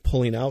change of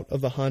pulling out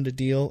of the Honda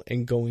deal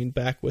and going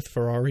back with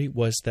Ferrari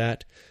was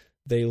that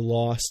they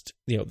lost,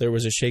 there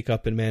was a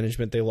shakeup in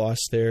management. They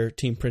lost their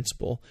team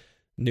principal.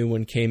 New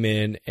one came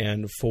in,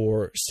 and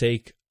for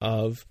sake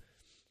of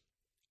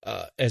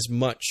as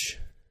much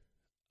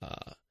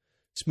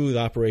smooth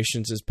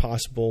operations as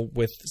possible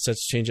with such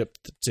change up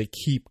to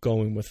keep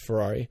going with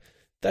Ferrari,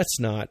 that's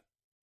not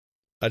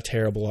a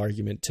terrible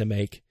argument to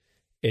make.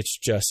 It's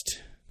just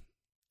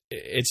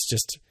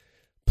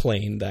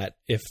plain that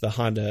if the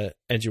Honda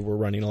engine were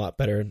running a lot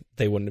better,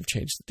 they wouldn't have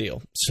changed the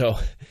deal. So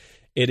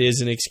it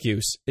is an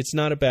excuse. It's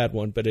not a bad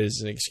one, but it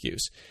is an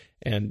excuse.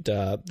 And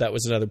that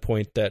was another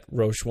point that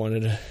Roche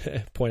wanted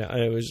to point out.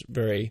 It was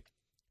very,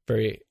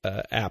 very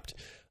apt.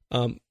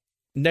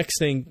 Next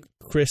thing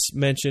Chris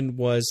mentioned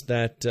was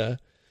that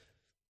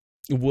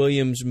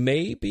Williams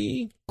may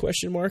be,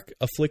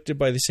 afflicted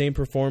by the same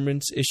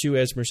performance issue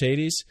as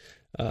Mercedes.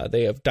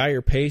 They have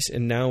dire pace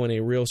and now in a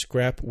real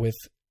scrap with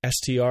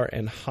STR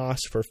and Haas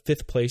for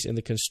 5th place in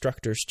the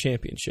Constructors'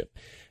 Championship.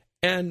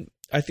 And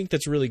I think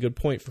that's a really good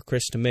point for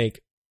Chris to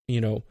make.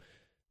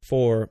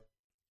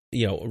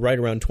 Right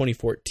around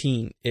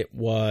 2014, it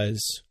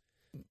was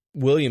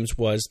Williams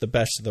was the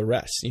best of the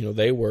rest.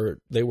 They were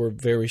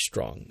very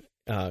strong.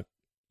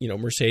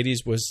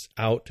 Mercedes was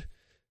out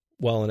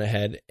well and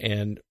ahead,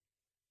 and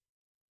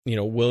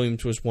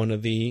Williams was one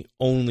of the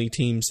only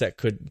teams that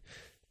could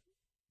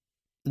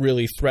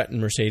really threaten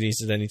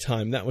Mercedes at any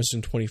time. That was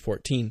in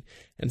 2014.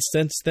 And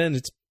since then,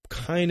 it's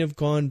kind of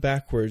gone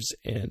backwards,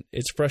 and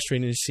it's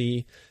frustrating to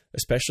see,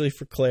 especially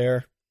for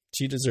Claire.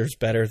 She deserves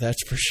better,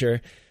 that's for sure.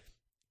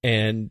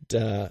 And,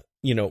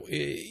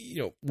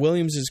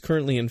 Williams is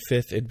currently in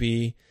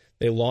 5th.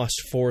 They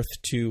lost 4th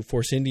to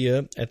Force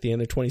India at the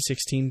end of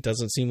 2016.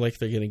 Doesn't seem like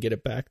they're going to get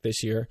it back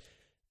this year.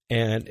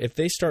 And if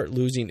they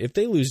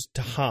lose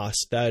to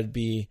Haas, that'd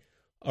be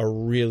a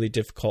really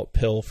difficult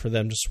pill for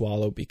them to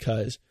swallow,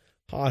 because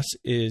Haas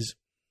is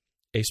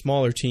a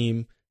smaller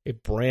team, a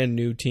brand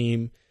new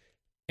team,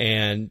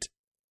 and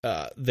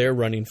they're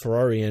running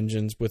Ferrari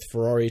engines with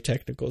Ferrari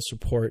technical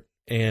support,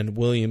 and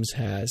Williams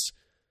has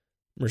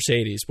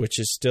Mercedes, which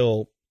is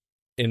still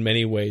in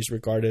many ways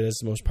regarded as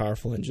the most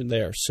powerful engine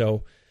there.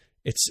 So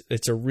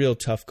it's a real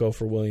tough go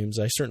for Williams.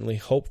 I certainly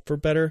hope for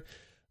better.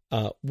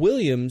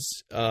 Williams,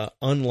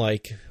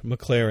 unlike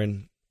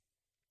McLaren,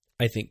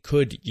 I think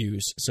could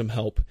use some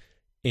help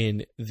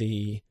in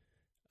the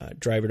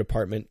driver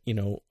department.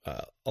 Massa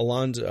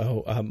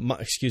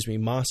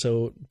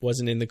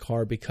wasn't in the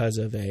car because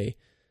of a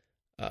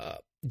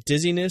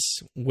dizziness,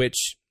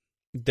 which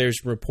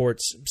there's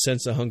reports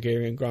since the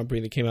Hungarian Grand Prix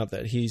that came out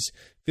that he's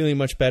feeling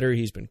much better.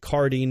 He's been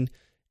karting,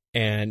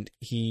 and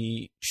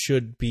he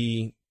should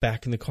be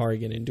back in the car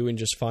again and doing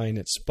just fine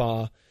at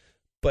Spa.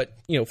 But,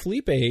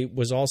 Felipe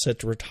was all set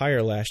to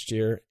retire last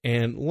year,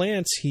 and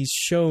Lance, he's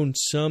shown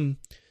some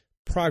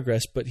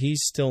progress, but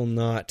he's still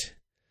not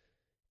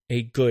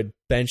a good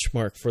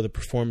benchmark for the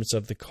performance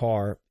of the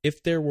car.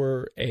 If there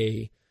were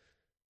like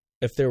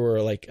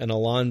an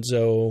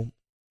Alonso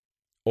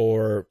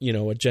or,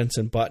 a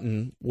Jenson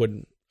Button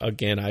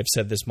again, I've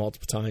said this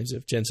multiple times,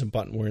 if Jenson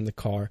Button were in the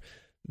car,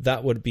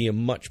 that would be a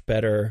much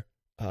better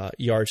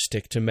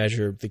yardstick to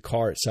measure the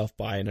car itself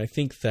by. And I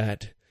think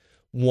that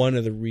one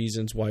of the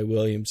reasons why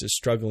Williams is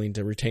struggling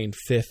to retain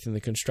 5th in the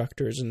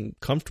Constructors, and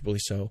comfortably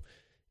so,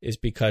 is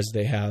because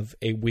they have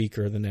a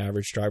weaker than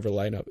average driver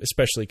lineup,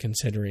 especially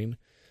considering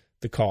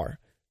the car.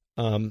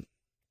 The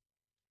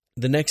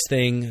next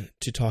thing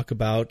to talk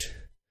about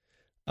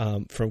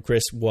from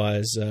Chris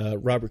was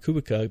Robert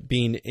Kubica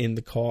being in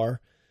the car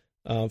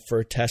for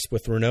a test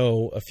with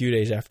Renault a few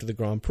days after the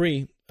Grand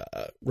Prix.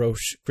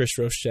 Chris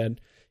Roche said,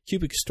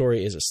 Kubica's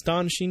story is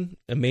astonishing,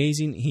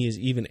 amazing. He is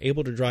even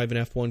able to drive an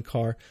F1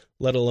 car,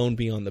 let alone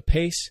be on the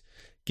pace.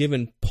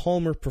 Given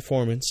Palmer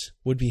performance,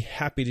 would be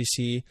happy to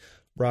see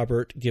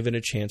Robert given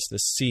a chance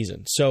this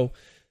season. So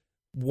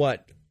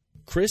what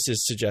Chris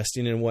is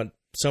suggesting, and what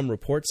some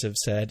reports have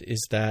said,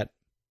 is that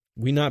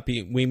we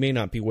may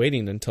not be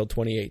waiting until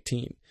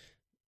 2018.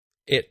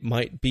 It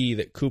might be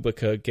that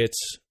Kubica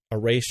gets a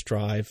race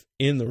drive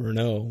in the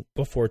Renault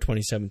before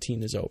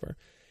 2017 is over.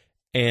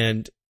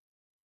 And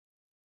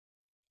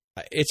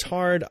it's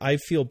hard. I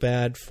feel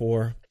bad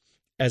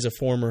as a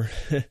former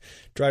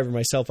driver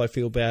myself, I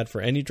feel bad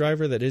for any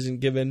driver that isn't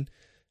given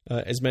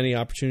as many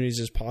opportunities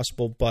as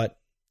possible. But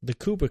the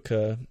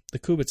Kubica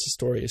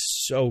story is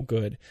so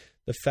good.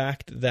 The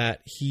fact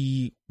that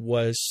he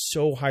was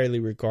so highly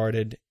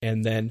regarded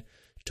and then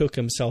took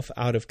himself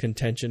out of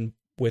contention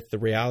with the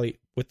rally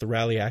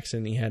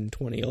accident he had in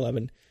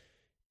 2011,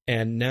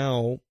 and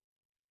now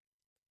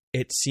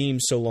it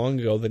seems so long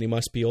ago that he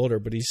must be older,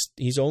 but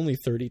he's only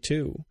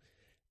 32,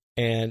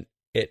 and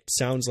it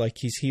sounds like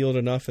he's healed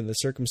enough, and the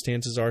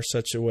circumstances are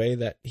such a way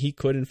that he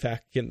could in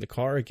fact get in the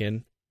car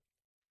again.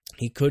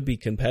 He could be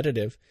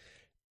competitive.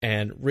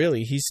 And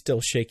really, he's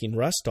still shaking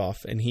rust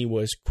off, and he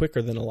was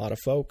quicker than a lot of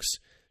folks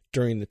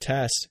during the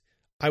test.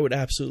 I would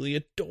absolutely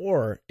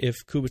adore if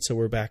Kubica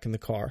were back in the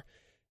car.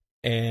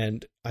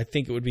 And I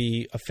think it would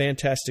be a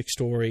fantastic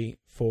story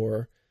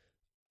for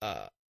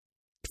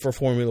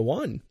Formula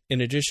One. In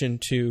addition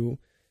to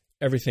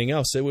everything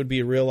else, it would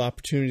be a real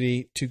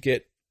opportunity to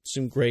get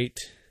some great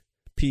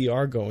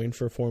PR going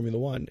for Formula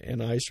One,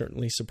 and I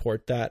certainly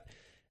support that.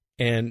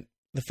 And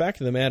the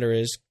fact of the matter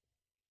is,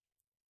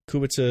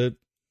 Kubica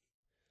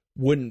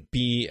wouldn't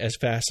be as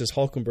fast as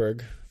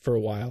Hülkenberg for a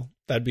while.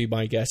 That'd be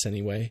my guess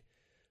anyway.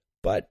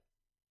 But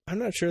I'm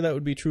not sure that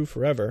would be true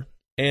forever.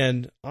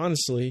 And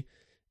honestly,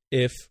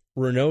 if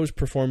Renault's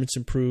performance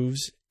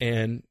improves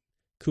and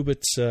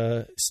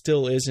Kubica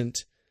still isn't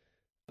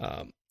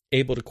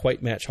able to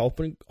quite match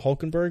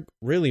Hulkenberg,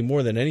 really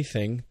more than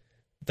anything,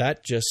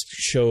 that just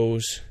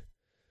shows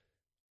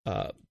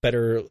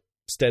better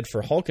stead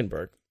for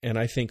Hulkenberg. And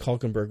I think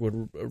Hulkenberg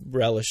would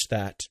relish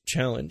that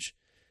challenge.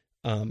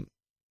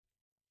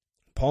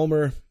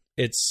 Palmer,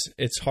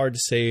 it's hard to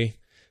say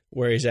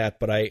where he's at,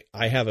 but I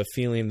have a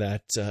feeling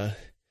that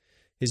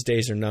his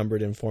days are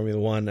numbered in Formula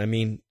One. I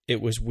mean,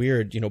 it was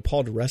weird,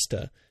 Paul di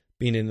Resta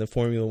being in the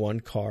Formula One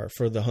car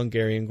for the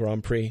Hungarian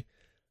Grand Prix.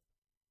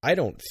 I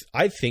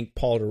think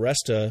Paul di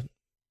Resta,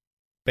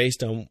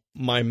 based on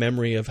my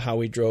memory of how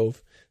he drove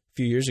a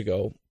few years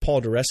ago,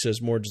 Paul di Resta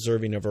is more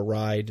deserving of a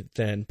ride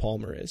than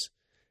Palmer is.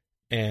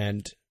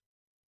 And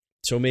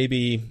so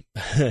maybe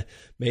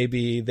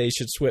they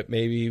should swap.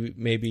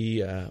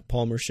 Maybe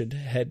Palmer should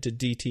head to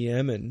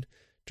DTM, and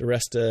di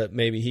Resta,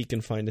 maybe he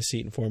can find a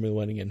seat in Formula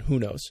One again. Who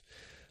knows?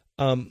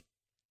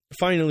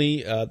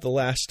 Finally, the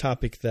last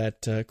topic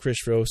that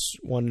Chris Rose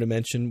wanted to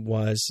mention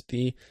was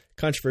the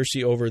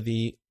controversy over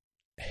the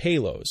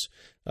halos,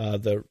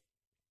 the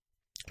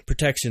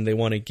protection they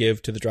want to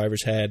give to the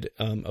driver's head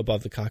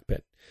above the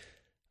cockpit.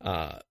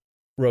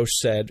 Roche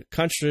said,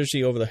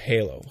 controversy over the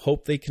halo.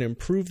 Hope they can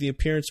improve the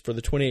appearance for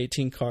the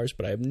 2018 cars,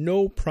 but I have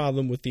no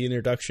problem with the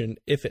introduction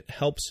if it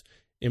helps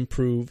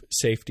improve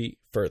safety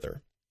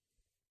further.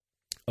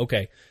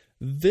 Okay,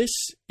 this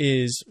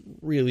is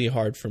really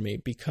hard for me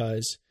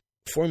because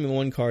Formula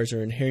One cars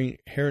are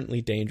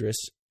inherently dangerous,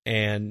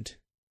 and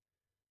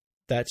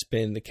that's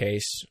been the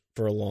case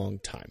for a long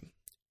time.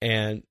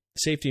 And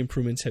safety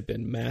improvements have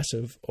been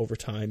massive over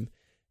time,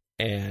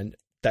 and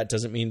that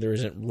doesn't mean there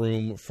isn't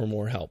room for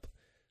more help.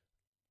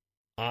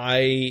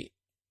 I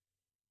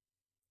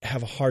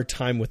have a hard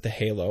time with the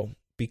halo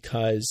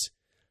because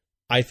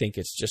I think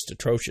it's just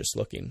atrocious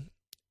looking.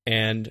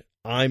 And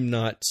I'm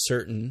not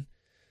certain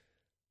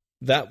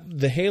that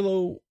the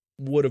halo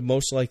would have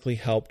most likely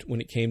helped when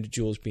it came to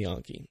Jules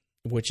Bianchi,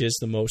 which is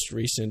the most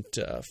recent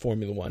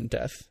Formula One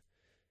death,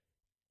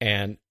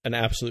 and an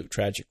absolute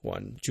tragic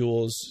one.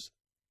 Jules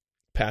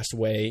passed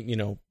away,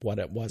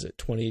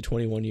 20,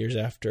 21 years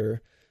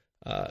after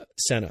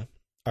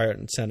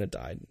Ayrton Senna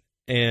died.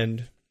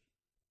 And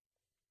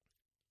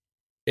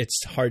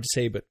it's hard to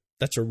say, but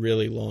that's a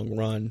really long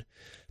run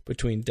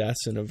between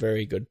deaths and a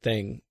very good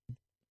thing.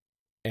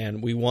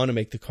 And we want to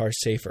make the car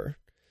safer.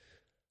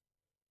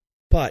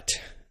 But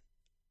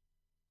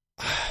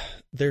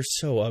they're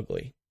so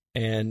ugly.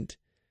 And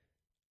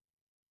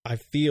I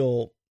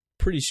feel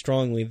pretty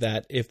strongly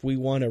that if we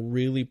want to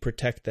really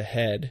protect the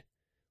head,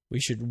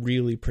 we should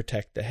really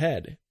protect the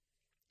head.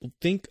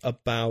 Think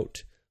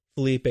about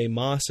Felipe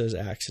Massa's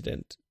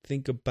accident.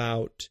 Think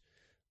about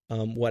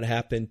what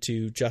happened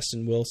to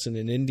Justin Wilson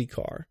in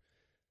IndyCar.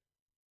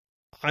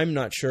 I'm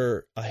not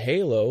sure a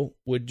halo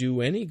would do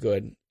any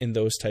good in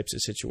those types of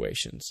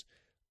situations.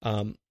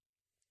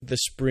 The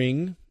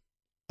spring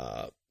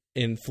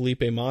in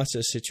Felipe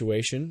Massa's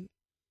situation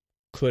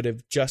could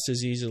have just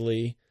as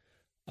easily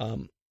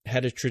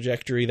had a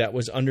trajectory that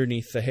was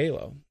underneath the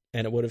halo,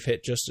 and it would have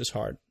hit just as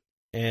hard.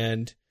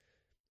 And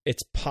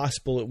it's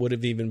possible it would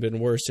have even been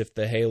worse if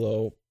the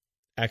halo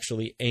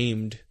actually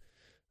aimed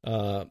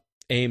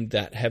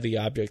that heavy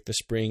object, the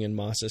spring in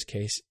Massa's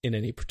case, in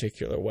any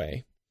particular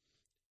way.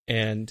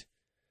 And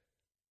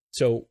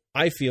so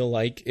I feel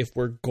like if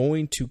we're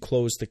going to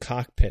close the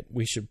cockpit,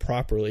 we should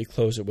properly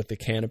close it with the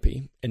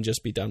canopy and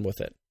just be done with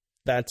it.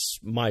 That's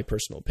my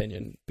personal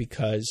opinion,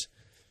 because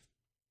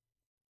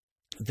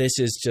this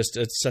is just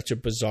such a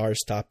bizarre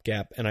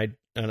stopgap, and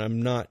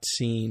I'm not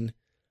seeing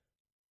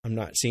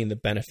the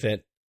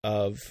benefit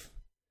of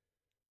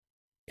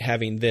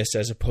having this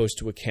as opposed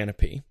to a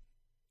canopy.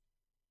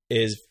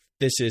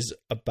 This is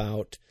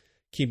about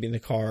keeping the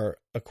car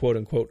a quote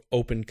unquote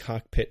open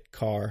cockpit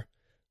car.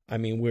 I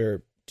mean,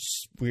 we're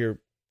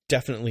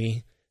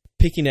definitely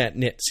picking at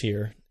nits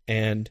here,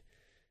 and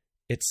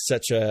it's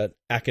such a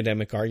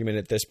academic argument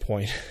at this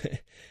point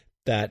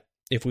that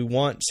if we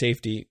want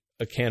safety,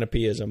 a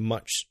canopy is a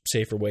much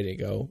safer way to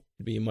go.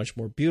 It'd be a much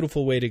more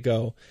beautiful way to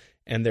go,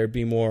 and there'd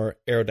be more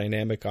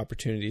aerodynamic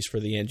opportunities for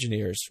the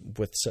engineers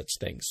with such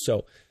things.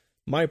 So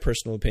my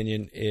personal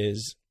opinion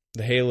is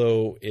the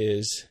halo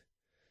is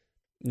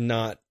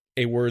not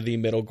a worthy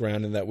middle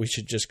ground, and that we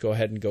should just go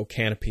ahead and go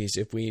canopies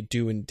if we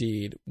do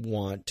indeed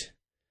want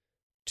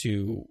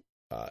to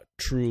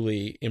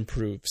truly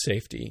improve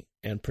safety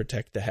and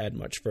protect the head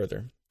much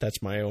further.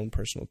 That's my own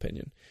personal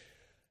opinion.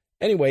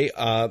 Anyway,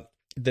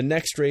 the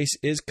next race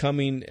is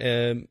coming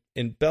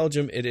in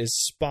Belgium. It is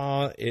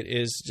Spa. It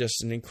is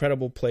just an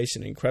incredible place,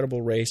 an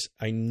incredible race.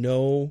 I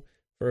know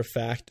for a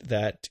fact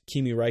that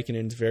Kimi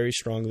Räikkönen is very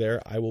strong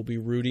there. I will be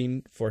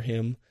rooting for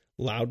him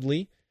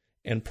loudly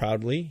and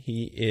proudly.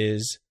 He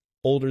is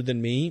older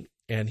than me,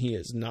 and he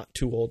is not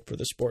too old for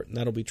the sport, and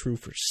that'll be true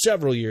for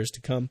several years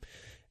to come.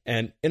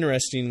 And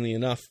interestingly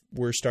enough,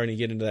 we're starting to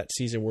get into that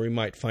season where we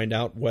might find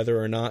out whether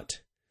or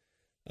not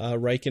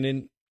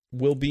Räikkönen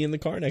will be in the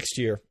car next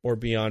year or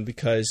beyond,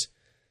 because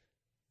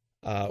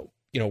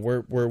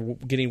we're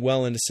getting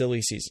well into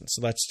silly season.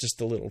 So that's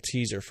just a little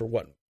teaser for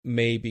what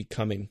may be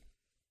coming.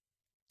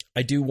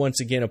 I do once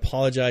again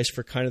apologize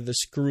for kind of the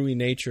screwy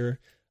nature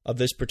of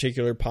this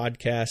particular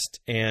podcast,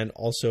 and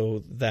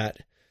also that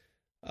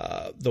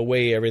the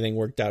way everything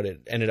worked out,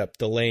 it ended up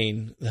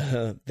delaying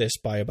this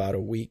by about a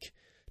week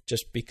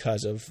just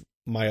because of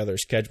my other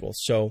schedule.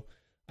 So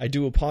I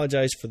do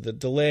apologize for the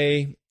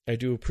delay. I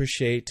do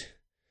appreciate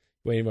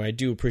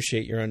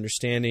your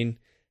understanding.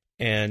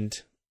 And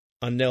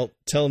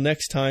until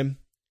next time,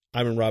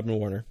 I'm Robin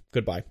Warner.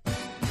 Goodbye.